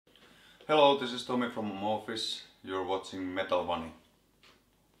Hello, this is Tomi from AMORPHIS. You're watching Metal Wani.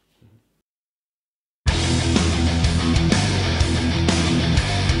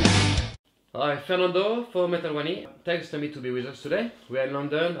 Hi, Fernando for Metal Wani. Thanks Tommy to be with us today. We are in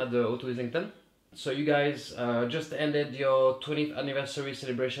London at the O2 Islington. So you guys just ended your 20th anniversary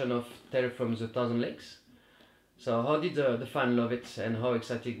celebration of Tale from the Thousand Lakes. So how did the fan love it and how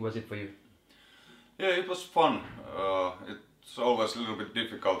exciting was it for you? Yeah, it was fun. It's always a little bit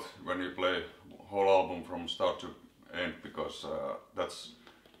difficult when you play whole album from start to end because that's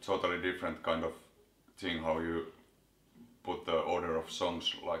totally different kind of thing how you put the order of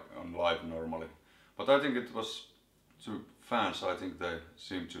songs like on live normally. But I think it was to fans. I think they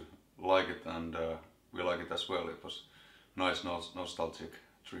seem to like it and we like it as well. It was nice nostalgic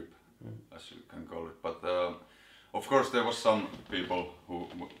trip, as you can call it. But of course there was some people who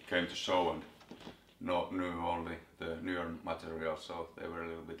came to show and knew only the newer material, so they were a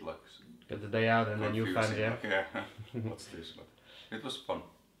little bit like Got the day out and then you fan, yeah. Like, yeah, what's this? But it was fun.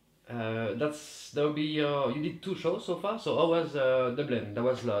 That would be you did 2 shows so far. So how was Dublin? That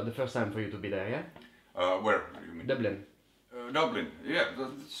was the first time for you to be there, yeah? Where you mean? Dublin. Dublin. Yeah,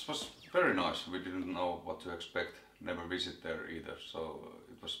 this was very nice. We didn't know what to expect. Never visit there either. So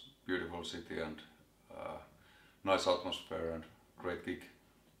it was beautiful city and nice atmosphere and great gig.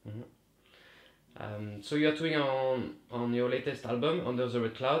 So you are touring on your latest album, Under the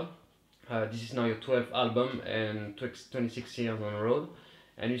Red Cloud. This is now your 12th album and 26 years on the road.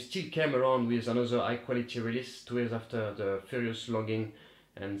 And you still came around with another high quality release 2 years after the Furious Longing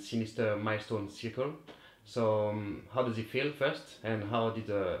and Sinister Milestone Circle. So how does it feel first and how did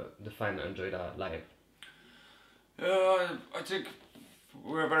the fan enjoy that live? I think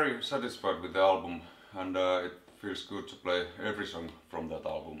we're very satisfied with the album and it feels good to play every song from that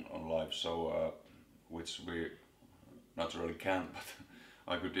album on live, so which we naturally can't, but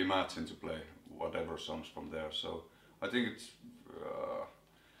I could imagine to play whatever songs from there. So I think it's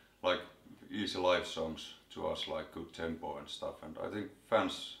like easy live songs to us, like good tempo and stuff, and I think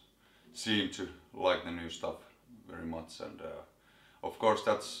fans seem to like the new stuff very much, and of course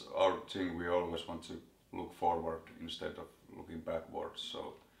that's our thing. We always want to look forward instead of looking backwards,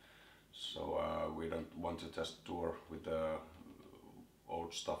 so we don't want to just tour with the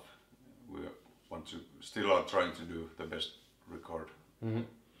old stuff. We want to still are trying to do the best record.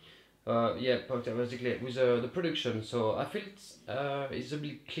 Yeah, basically with the production, so I feel it's a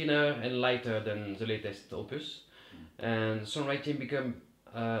bit cleaner and lighter than the latest opus, and songwriting become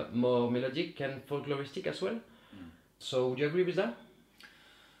more melodic and folkloristic as well. So would you agree with that?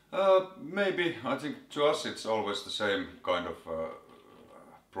 Maybe. I think to us it's always the same kind of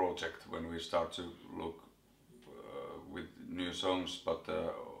project when we start to look with new songs, but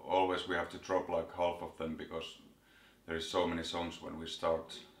always we have to drop like half of them because there is so many songs when we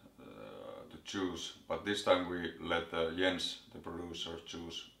start to choose. But this time we let Jens, the producer,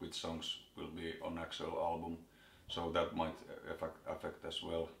 choose which songs will be on actual album, so that might affect as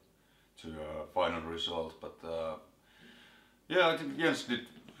well to final result. But yeah, I think Jens did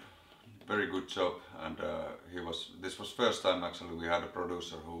very good job, and this was first time actually we had a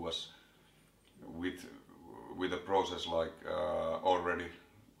producer who was with a process like already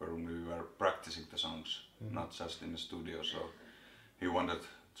when we were practicing the songs, not just in the studio. So he wanted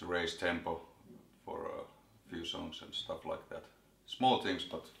to raise tempo for a few songs and stuff like that. Small things,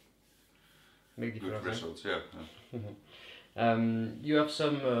 but good results. Yeah. You have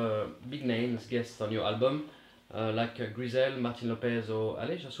some big names guests on your album, like Chrigel, Martin Lopez or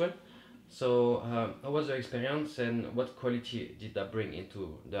Aleah as well. So how was your experience and what quality did that bring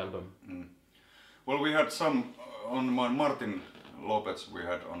into the album? Well, we had some on Martin Lopez we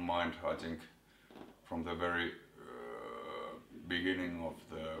had on mind, I think, from the very beginning of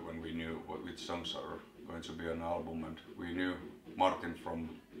when we knew which songs are going to be an album, and we knew Martin from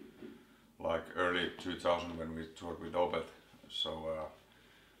like early 2000 when we toured with Opeth, so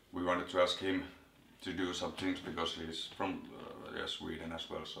we wanted to ask him to do some things because he's from Sweden as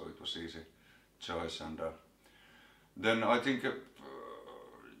well, so it was easy choice. And then I think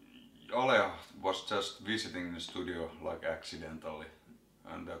Aleah was just visiting the studio like accidentally,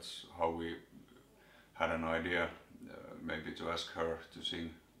 and that's how we had an idea maybe to ask her to sing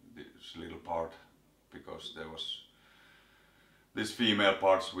this little part, because there was this female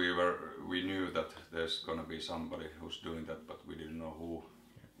parts we knew that there's gonna be somebody who's doing that, but we didn't know who.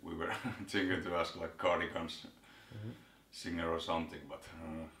 We were thinking to ask like Cardigans singer or something, but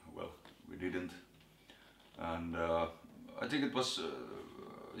well, we didn't. And I think it was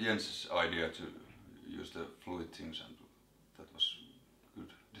Jens' idea to use the fluid things, and that was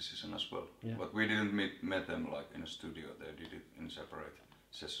good decision as well. Yeah. But we didn't meet them like in a studio, they did it in separate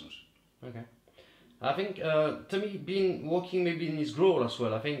sessions. Okay. I think Tommy been working maybe in his growl as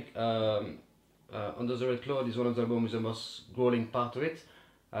well. I think Under the Red Cloud is one of the albums with the most growling part of it,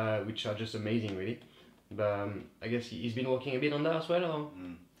 which are just amazing really. But I guess he's been working a bit on that as well, or?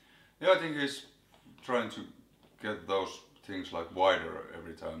 Yeah, I think he's trying to get those things like wider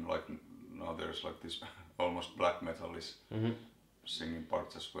every time. Like now there's like this almost black metal is singing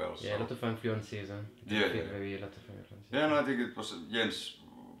parts as well. Yeah, so. a lot of influences. Yeah. Very a lot of influences. Yeah, and I think it was Jens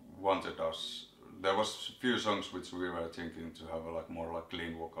wanted us. There was few songs which we were thinking to have like more like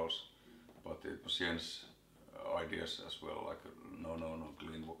clean vocals, but it was Jens' ideas as well. Like no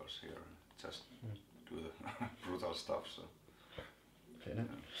clean vocals here, just do the brutal stuff. So. Fair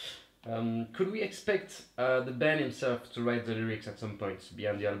enough. Could we expect the band himself to write the lyrics at some point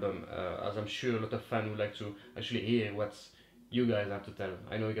beyond the album? As I'm sure a lot of fans would like to actually hear what you guys have to tell.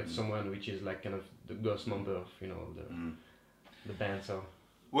 I know you got someone which is like kind of the ghost member of the band. So.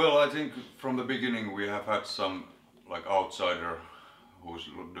 Well, I think from the beginning we have had some like outsider who's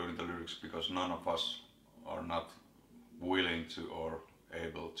doing the lyrics because none of us are not willing to or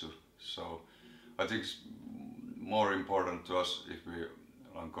able to. So I think it's more important to us if we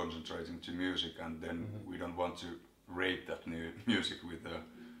are concentrating to music, and then we don't want to rape that new music with the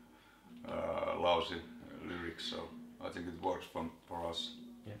lousy lyrics. So I think it works for us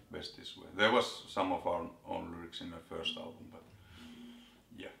best this way. There was some of our own lyrics in the first album, but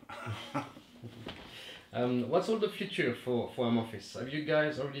yeah. What's all the future for AMORPHIS? Have you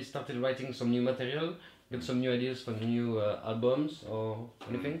guys already started writing some new material? Got some new ideas for new albums or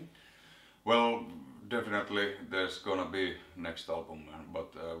anything? Well, definitely there's gonna be next album,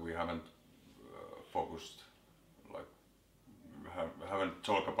 but we haven't focused, like haven't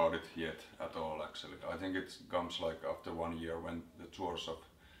talked about it yet at all actually. I think it comes like after 1 year when the tours of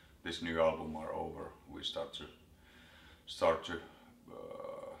this new album are over, we start to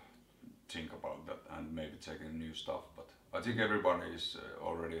think about that and maybe taking new stuff. But I think everybody is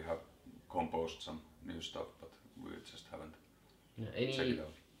already have composed some new stuff, but we just haven't checked it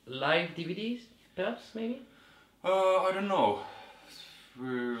out. Live DVDs, perhaps, maybe? I don't know.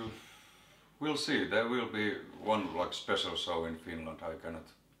 We'll see. There will be one like special show in Finland. I cannot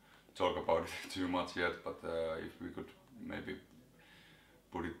talk about it too much yet, but if we could maybe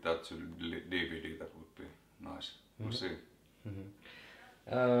put that to DVD, that would be nice. We'll see.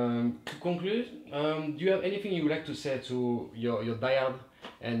 To conclude, do you have anything you would like to say to your diehard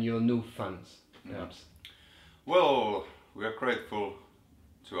and your new fans, perhaps? Well, we are grateful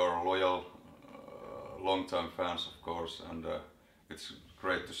to our loyal, long-time fans, of course, and it's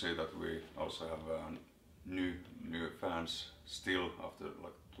great to see that we also have new fans still after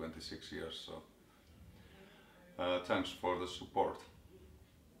like 26 years. So thanks for the support.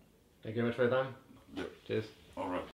 Thank you very much for your time. Yep. Cheers. All right.